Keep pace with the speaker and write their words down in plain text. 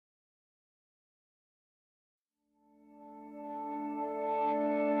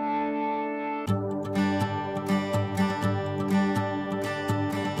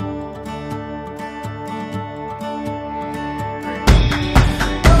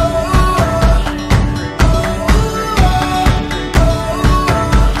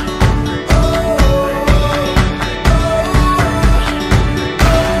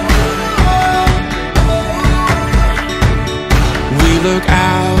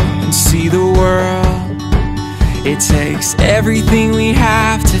see the world. It takes everything we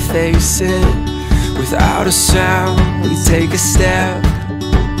have to face it. Without a sound, we take a step.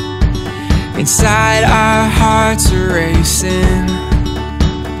 Inside our hearts are racing.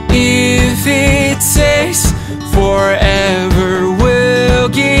 If it takes forever, we'll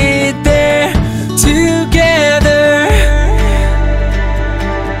get there together.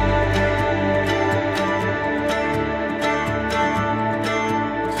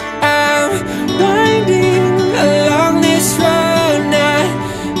 I'm winding along this road, not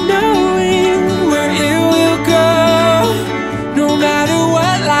knowing where it will go. No matter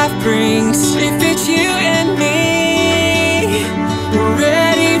what life brings, if it's you and me, we're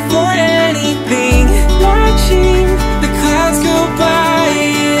ready for anything. Watching the clouds go by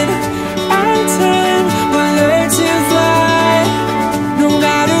in our time, we'll learn to fly. No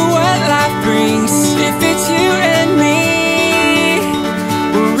matter what life brings, if it's you and me,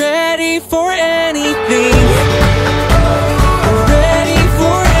 we're ready for anything. We're ready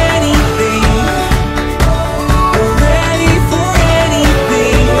for anything. We're ready for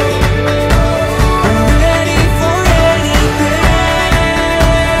anything. We're ready for anything.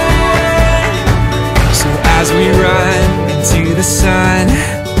 So as we run into the sun,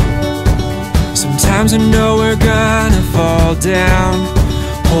 sometimes I know we're gonna fall down.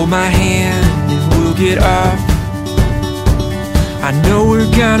 Hold my hand and we'll get up. I know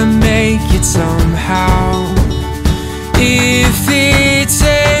we're gonna make it somehow.